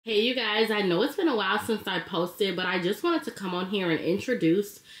Hey you guys, I know it's been a while since I posted, but I just wanted to come on here and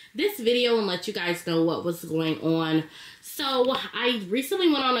introduce this video and let you guys know what was going on. So I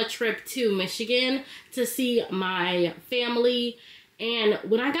recently went on a trip to Michigan to see my family, and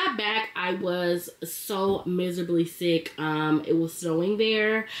when I got back I was so miserably sick. It was snowing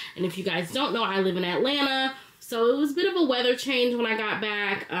there, and if you guys don't know, I live in Atlanta, so it was a bit of a weather change when I got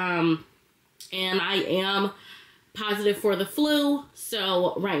back, and I am positive for the flu.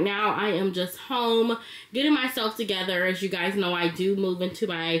 So right now I am just home getting myself together. As you guys know, I do move into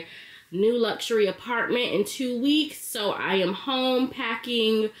my new luxury apartment in 2 weeks. So I am home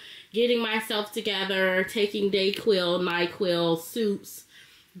packing, getting myself together, taking Dayquil, NyQuil, soups,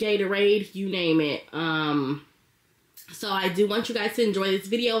 Gatorade, you name it. So I do want you guys to enjoy this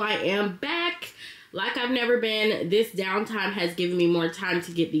video. I am back like I've never been. This downtime has given me more time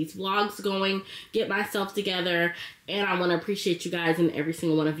to get these vlogs going, get myself together, and I want to appreciate you guys and every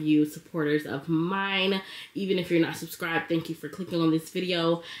single one of you supporters of mine. Even if you're not subscribed, thank you for clicking on this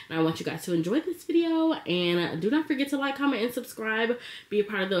video, and I want you guys to enjoy this video, and do not forget to like, comment, and subscribe. Be a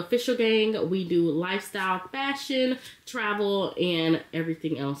part of the official gang. We do lifestyle, fashion, travel, and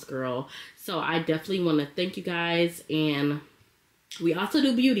everything else, girl. So I definitely want to thank you guys, and we also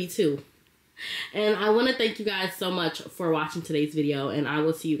do beauty too. And I want to thank you guys so much for watching today's video, and I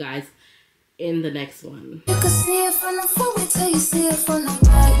will see you guys in the next one. You can see it from the front, wait till you see it from the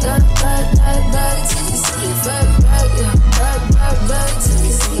back. Back till you see it back till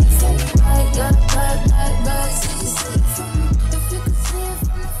you see it from the back. Back till you see it from the. If you can see it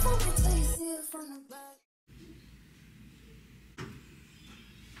from the front, wait till you see it from the back.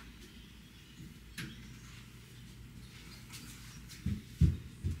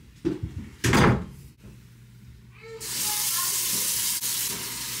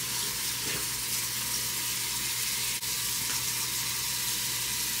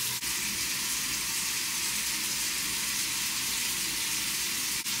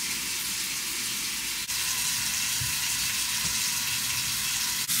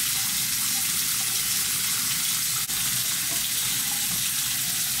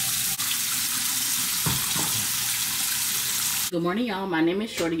 Good morning, y'all. My name is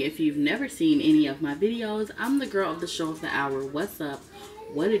Shorty. If you've never seen any of my videos, I'm the girl of the show of the hour. What's up?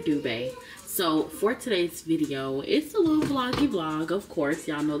 What it do, bae? So for today's video, it's a little vloggy vlog, of course.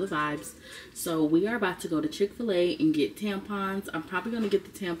 Y'all know the vibes. So we are about to go to Chick-fil-A and get tampons. I'm probably going to get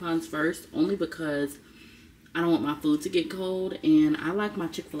the tampons first, only because I don't want my food to get cold, and I like my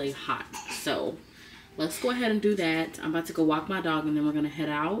Chick-fil-A hot. So let's go ahead and do that. I'm about to go walk my dog, and then we're going to head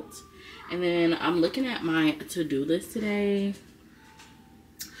out. And then I'm looking at my to-do list today.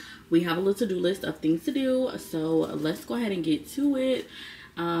 We have a little to-do list of things to do, so let's go ahead and get to it.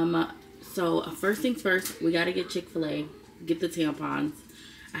 So first things first, we got to get Chick-fil-A, get the tampons.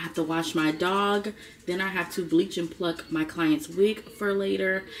 I have to wash my dog, then I have to bleach and pluck my client's wig for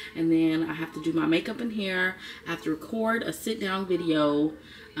later, and then I have to do my makeup and hair. I have to record a sit-down video.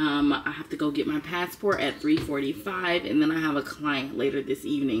 I have to go get my passport at 3:45, and then I have a client later this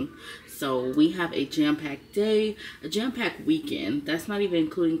evening. So we have a jam-packed day, a jam-packed weekend. That's not even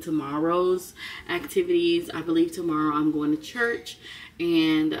including tomorrow's activities. I believe tomorrow I'm going to church,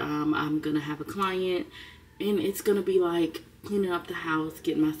 and I'm going to have a client, and it's going to be like cleaning up the house,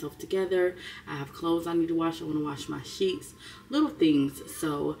 getting myself together. I have clothes I need to wash. I want to wash my sheets, little things.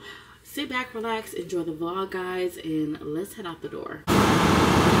 So sit back, relax, enjoy the vlog, guys, and let's head out the door.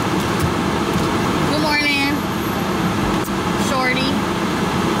 Good morning, Shorty.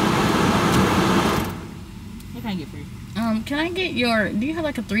 What can I get for you? Can I get your, do you have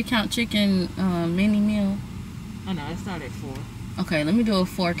like a 3-count chicken mini meal? Oh no, it started at 4. Okay, let me do a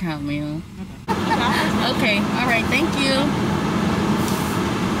 4-count meal. Okay. Okay, all right, thank you.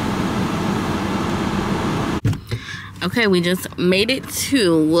 Okay, we just made it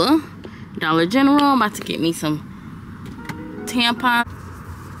to Dollar General. I'm about to get me some tampons.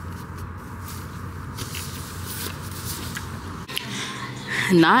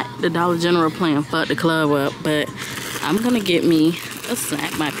 Not the Dollar General playing fuck the club up, but I'm gonna get me a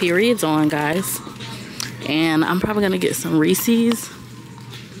snack. My period's on, guys, and I'm probably gonna get some Reese's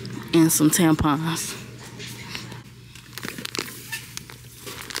and some tampons.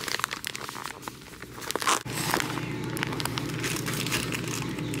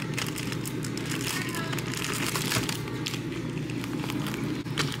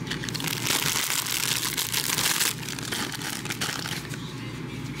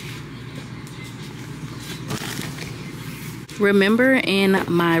 Remember in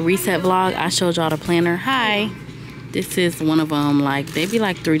my reset vlog, I showed y'all the planner. Hi. This is one of them. Like, they be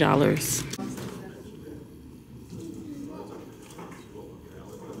like $3.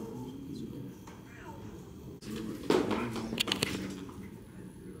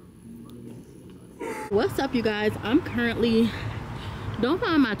 What's up, you guys? I'm currently, don't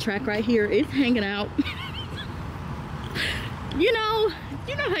mind my track right here, it's hanging out. you know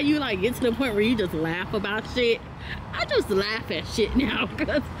how you like get to the point where you just laugh about shit? I just laugh at shit now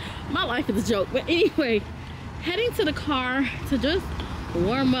because my life is a joke. But anyway, heading to the car to just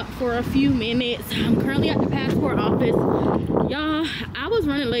warm up for a few minutes. I'm currently at the passport office. Y'all, I was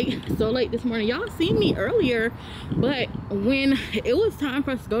running late, so late this morning. Y'all seen me earlier, but when it was time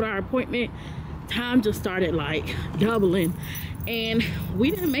for us to go to our appointment, time just started like doubling and we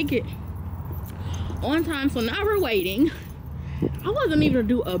didn't make it on time. So now we're waiting. I wasn't even to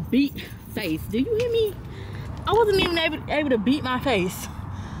do a beat face. Do you hear me? I wasn't even able to beat my face.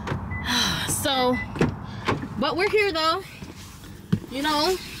 So, but we're here though. You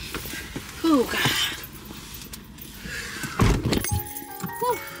know. Oh God.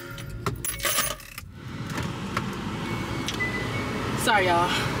 Whew. Sorry,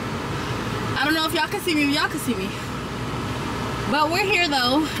 y'all. I don't know if y'all can see me, but y'all can see me. But we're here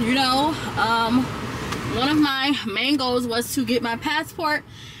though. You know, one of my main goals was to get my passport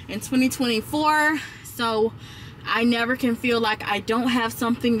in 2024. So I never can feel like I don't have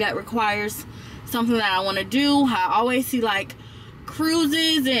something that requires something that I want to do. I always see like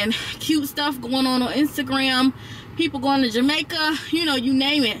cruises and cute stuff going on Instagram, people going to Jamaica, you know, you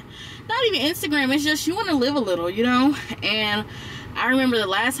name it. Not even Instagram, it's just you want to live a little, you know. And I remember the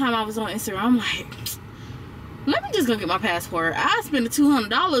last time I was on Instagram, I'm like, let me just go get my passport. I spent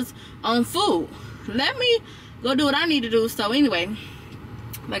 $200 on food. Let me go do what I need to do. So anyway,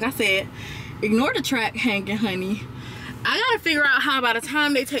 like I said, ignore the track hanging, honey. I gotta figure out how by the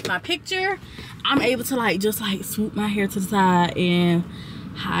time they take my picture, I'm able to like just like swoop my hair to the side and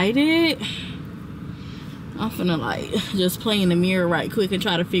hide it. I'm finna like just play in the mirror right quick and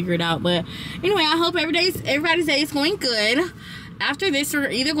try to figure it out. But anyway, I hope everybody's day is going good. After this, we're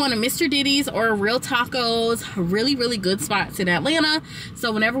either going to Mr. Diddy's or Real Tacos. Really, really good spots in Atlanta.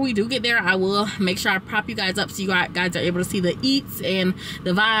 So whenever we do get there, I will make sure I prop you guys up so you guys are able to see the eats and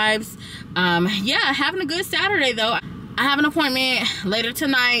the vibes. Yeah, having a good Saturday though. I have an appointment later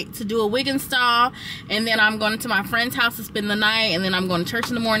tonight to do a wig install, and then I'm going to my friend's house to spend the night, and then I'm going to church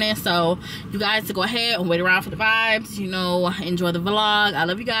in the morning. So you guys to go ahead and wait around for the vibes, you know, enjoy the vlog. I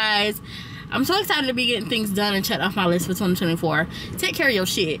love you guys. I'm so excited to be getting things done and checked off my list for 2024. Take care of your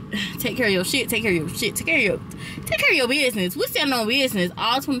shit. Take care of your shit. Take care of your shit. Take care of your business. We're standing on business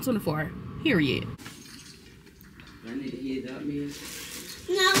all 2024. Period. I need to hear that music.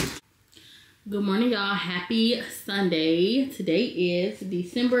 No. Good morning, y'all. Happy Sunday. Today is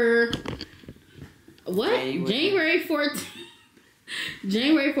December what? January 14th.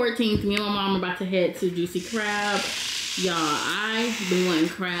 January 14th. Me and my mom are about to head to Juicy Crab. Y'all, I've been wanting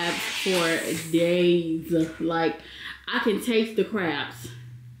crabs for days. Like, I can taste the crabs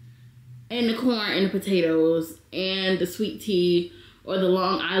and the corn and the potatoes and the sweet tea or the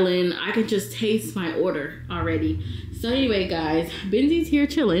Long Island. I can just taste my order already. So anyway, guys, Benzi's here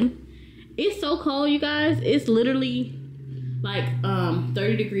chilling. It's so cold, you guys. It's literally like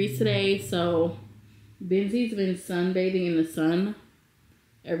 30 degrees today. So Benzi's been sunbathing in the sun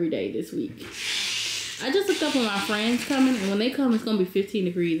every day this week. I just looked up on my friends coming, and when they come, it's gonna be 15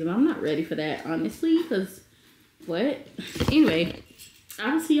 degrees, and I'm not ready for that, honestly, because what? Anyway,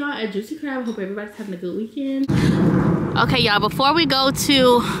 I will see y'all at Juicy Crab. Hope everybody's having a good weekend. Okay, y'all, before we go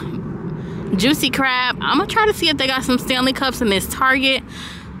to Juicy Crab, I'm gonna try to see if they got some Stanley cups in this Target.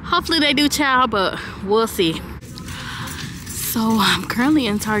 Hopefully they do, child, but we'll see. So I'm currently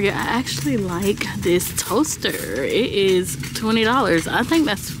in Target. I actually like this toaster. It is $20. I think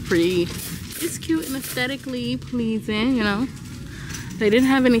that's pretty. It's cute and aesthetically pleasing, you know. They didn't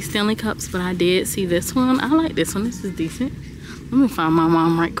have any Stanley cups, but I did see this one. I like this one. This is decent. Let me find my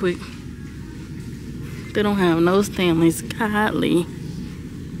mom right quick. They don't have no Stanleys. Godly.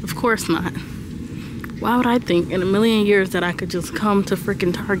 Of course not. Why would I think in a million years that I could just come to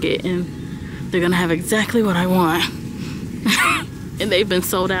freaking Target and they're gonna have exactly what I want? And they've been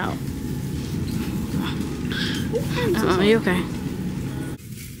sold out. Are you okay?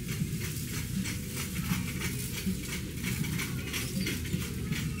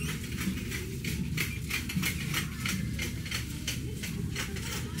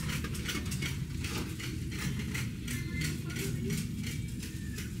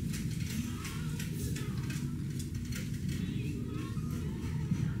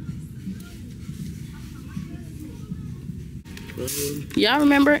 Y'all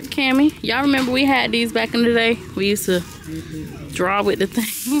remember, Cammy? Y'all remember we had these back in the day? We used to draw with the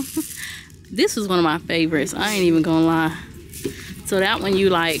thing. This was one of my favorites. I ain't even gonna lie. So that one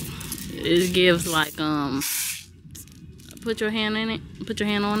you like, it gives like, put your hand in it. Put your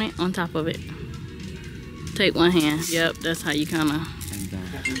hand on it, on top of it. Take one hand. Yep, that's how you kind of.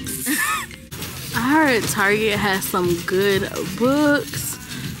 I heard Target has some good books,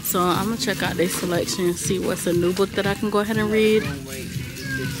 so I'm gonna check out their selection and see what's a new book that I can go ahead and read.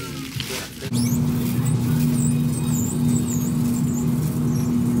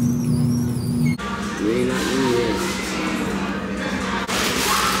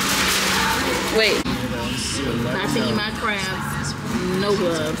 Wait, not to eat my crabs, no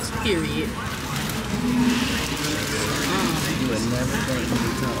gloves, period. You would never think you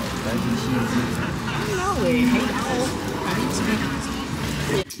talk. I know it.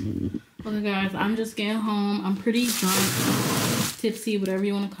 Okay guys, I'm just getting home. I'm pretty drunk, tipsy, whatever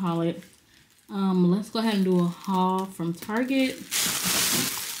you want to call it. Let's go ahead and do a haul from Target.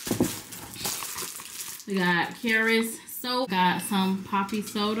 We got Karis soap, got some poppy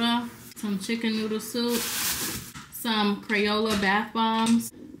soda, some chicken noodle soup, some Crayola bath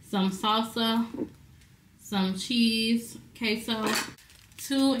bombs, some salsa, some cheese, queso,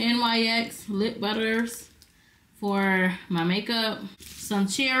 2 NYX lip butters for my makeup, some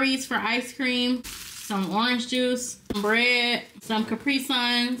cherries for ice cream, some orange juice, some bread, some Capri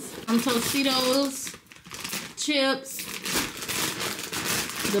Suns, some Tostitos, chips,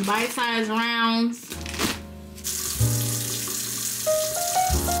 the bite-sized rounds,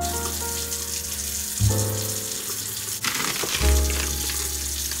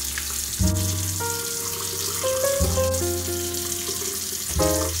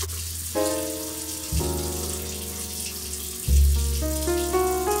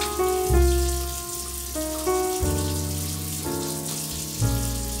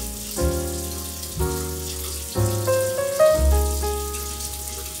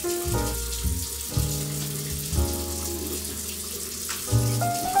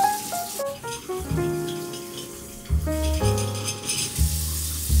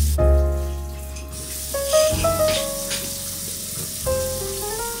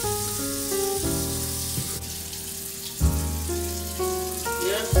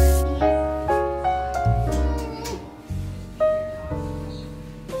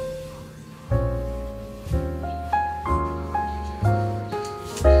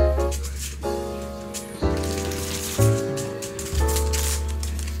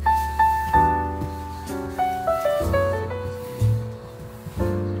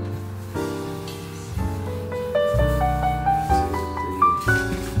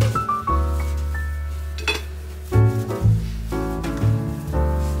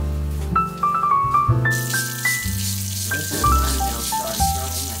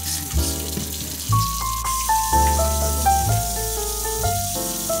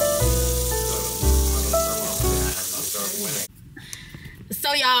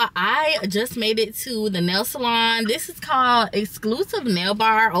 So y'all, I just made it to the nail salon. This is called Exclusive Nail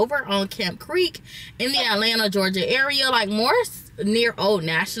Bar over on Camp Creek in the Atlanta, Georgia area, like more near Old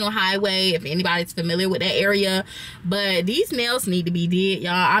National Highway, if anybody's familiar with that area. But these nails need to be did,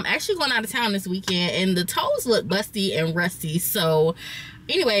 y'all. I'm actually going out of town this weekend and the toes look busty and rusty. So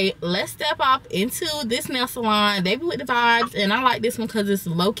anyway, let's step up into this nail salon. They be with the vibes, and I like this one because it's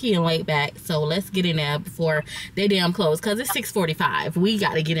low-key and laid back. So let's get in there before they damn close, because it's 6:45. We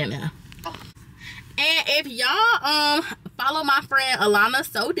got to get in there. And if y'all follow my friend Alana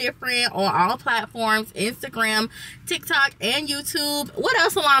So Different on all platforms, Instagram, TikTok, and YouTube. What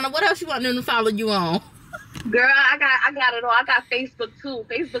else, Alana? What else you want them to follow you on? Girl, I got it all. I got Facebook too.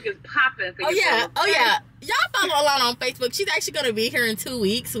 Facebook is popping. Oh yeah. Y'all follow Alana on Facebook. She's actually gonna be here in 2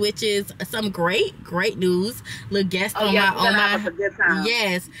 weeks, which is some great news. Little guest on my a good time.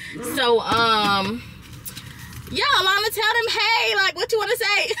 Yes. So yeah, Alana, tell them hey, like what you want to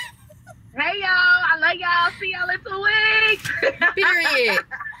say. Hey y'all, I love y'all. See y'all in 2 weeks. Period.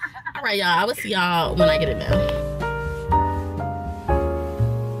 All right, y'all. I will see y'all when I get in there.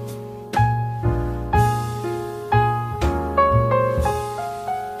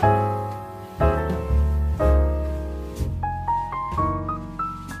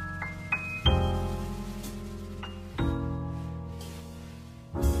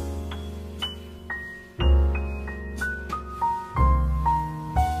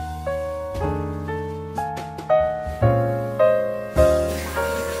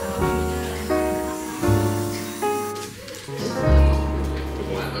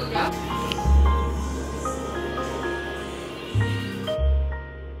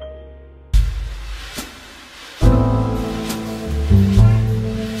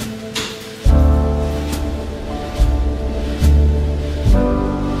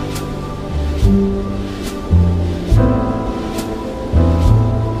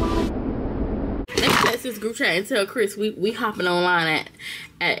 Group chat and tell Chris we hopping online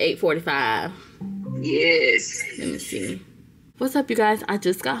at 8:45. Yes. Let me see. What's up, you guys? I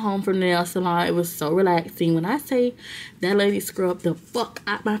just got home from the nail salon. It was so relaxing. When I say that lady scrubbed the fuck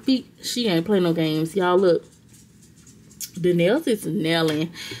out my feet, she ain't playing no games. Y'all, look. The nails is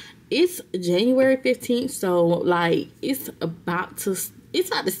nailing. It's January 15th, so, like, it's about to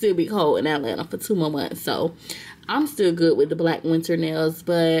still be cold in Atlanta for 2 more months. So, I'm still good with the black winter nails.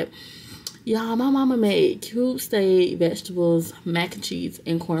 But, y'all, my mama made cube steak, vegetables, mac and cheese,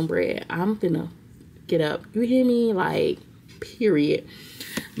 and cornbread. I'm finna get up. You hear me? Like, period.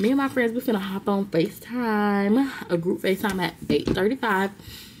 Me and my friends, we finna hop on FaceTime, a group FaceTime at 8:35.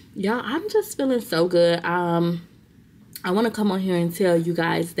 Y'all, I'm just feeling so good. I want to come on here and tell you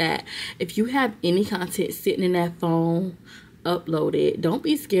guys that if you have any content sitting in that phone, upload it. Don't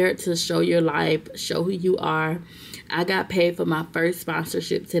be scared to show your life, show who you are. I got paid for my first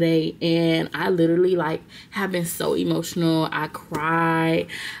sponsorship today, and I literally, like, have been so emotional. I cried,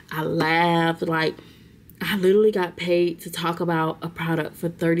 I laughed, like, I literally got paid to talk about a product for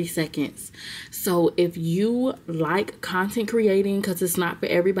 30 seconds. So if you like content creating, because it's not for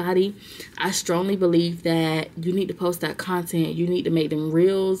everybody, I strongly believe that you need to post that content. You need to make them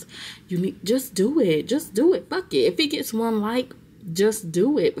reels. Just do it. Just do it. Fuck it. If it gets 1 like, just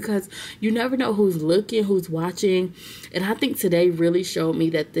do it, because you never know who's looking, who's watching. And I think today really showed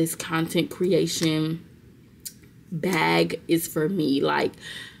me that this content creation bag is for me. Like,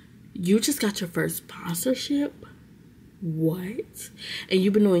 you just got your first sponsorship? What? And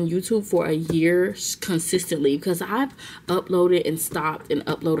you've been doing YouTube for a year consistently, because I've uploaded and stopped and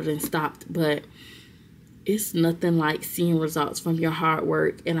uploaded and stopped, but it's nothing like seeing results from your hard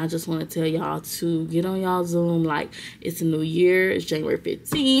work. And I just want to tell y'all to get on y'all Zoom. Like, it's a new year. It's January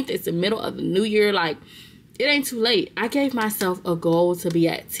 15th. It's the middle of the new year. Like, it ain't too late. I gave myself a goal to be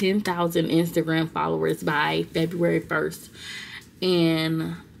at 10,000 Instagram followers by February 1st.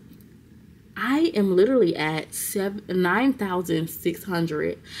 And I am literally at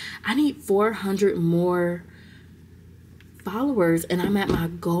 9,600. I need 400 more followers, and I'm at my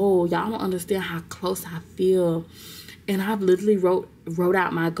goal. Y'all don't understand how close I feel. And I've literally wrote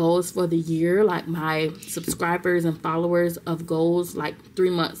out my goals for the year, like my subscribers and followers of goals, like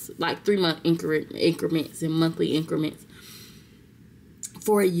 3 months, like 3-month increments and monthly increments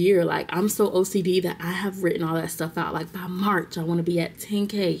for a year. Like, I'm so OCD that I have written all that stuff out. Like, by March, I want to be at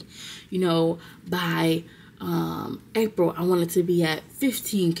 10K. You know, by April, I want it to be at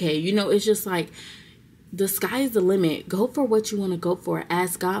 15K. You know, it's just like, the sky is the limit. Go for what you want to go for.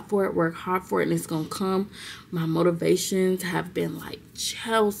 Ask God for it. Work hard for it, and it's going to come. My motivations have been like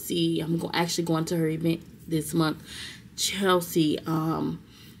Chelsea. I'm actually going to her event this month. Chelsea,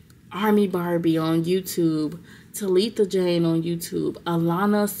 Army Barbie on YouTube, Talitha Jane on YouTube,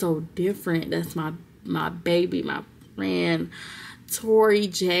 Alana So Different, that's my baby, my friend, Tori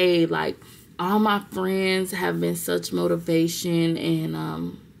J. Like, all my friends have been such motivation.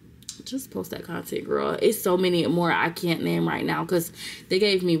 And just post that content, girl. It's so many more I can't name right now, because they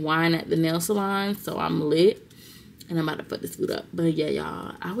gave me wine at the nail salon, so I'm lit, and I'm about to put this food up. But yeah,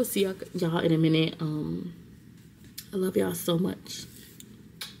 y'all, I will see y'all in a minute. I love y'all so much.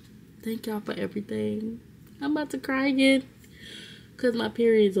 Thank y'all for everything. I'm about to cry again, because my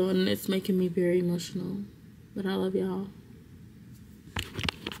period's on, and it's making me very emotional. But I love y'all.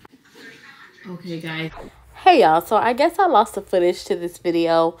 Okay, guys. Hey, y'all. So I guess I lost the footage to this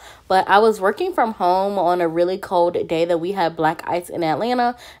video, but I was working from home on a really cold day that we had black ice in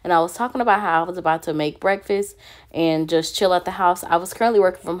Atlanta, and I was talking about how I was about to make breakfast and just chill at the house. I was currently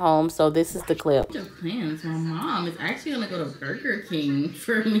working from home, so this is the clip. Plans. My mom is actually gonna go to Burger King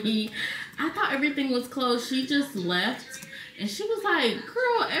for me. I thought everything was closed. She just left, and she was like,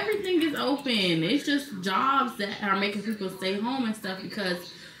 girl, everything is open. It's just jobs that are making people stay home and stuff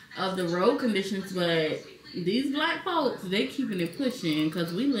because of the road conditions. But these black folks, they keeping it pushing,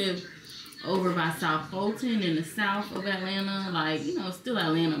 because we live over by South Fulton in the south of Atlanta. Like, you know, still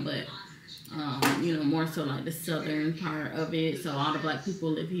Atlanta, but you know, more so like the southern part of it. So all the black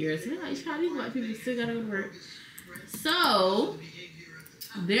people live here. So like, how these black people still gotta go to work? So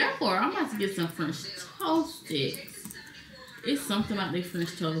therefore, I'm about to get some French toast sticks. It's something about their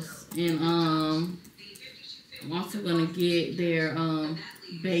French toast. And I'm also gonna get their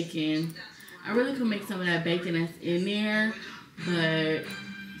bacon. I really could make some of that bacon that's in there, but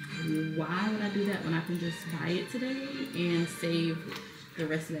why would I do that when I can just buy it today and save the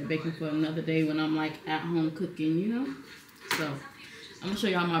rest of that bacon for another day when I'm like at home cooking, you know? So I'm gonna show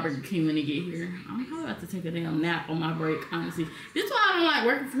y'all my Burger King when they get here. I'm probably about to take a damn nap on my break, honestly. This is why I don't like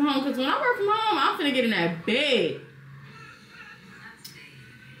working from home, because when I work from home, I'm finna get in that bed.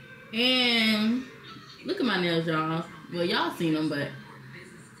 And look at my nails, y'all. Well, y'all seen them, but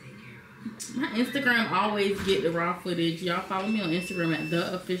My Instagram always get the raw footage. Y'all follow me on Instagram at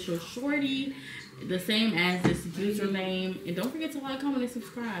 @theofficialshorty, the same as this username. And don't forget to like, comment, and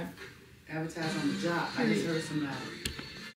subscribe. Advertise on the job. I just heard somebody.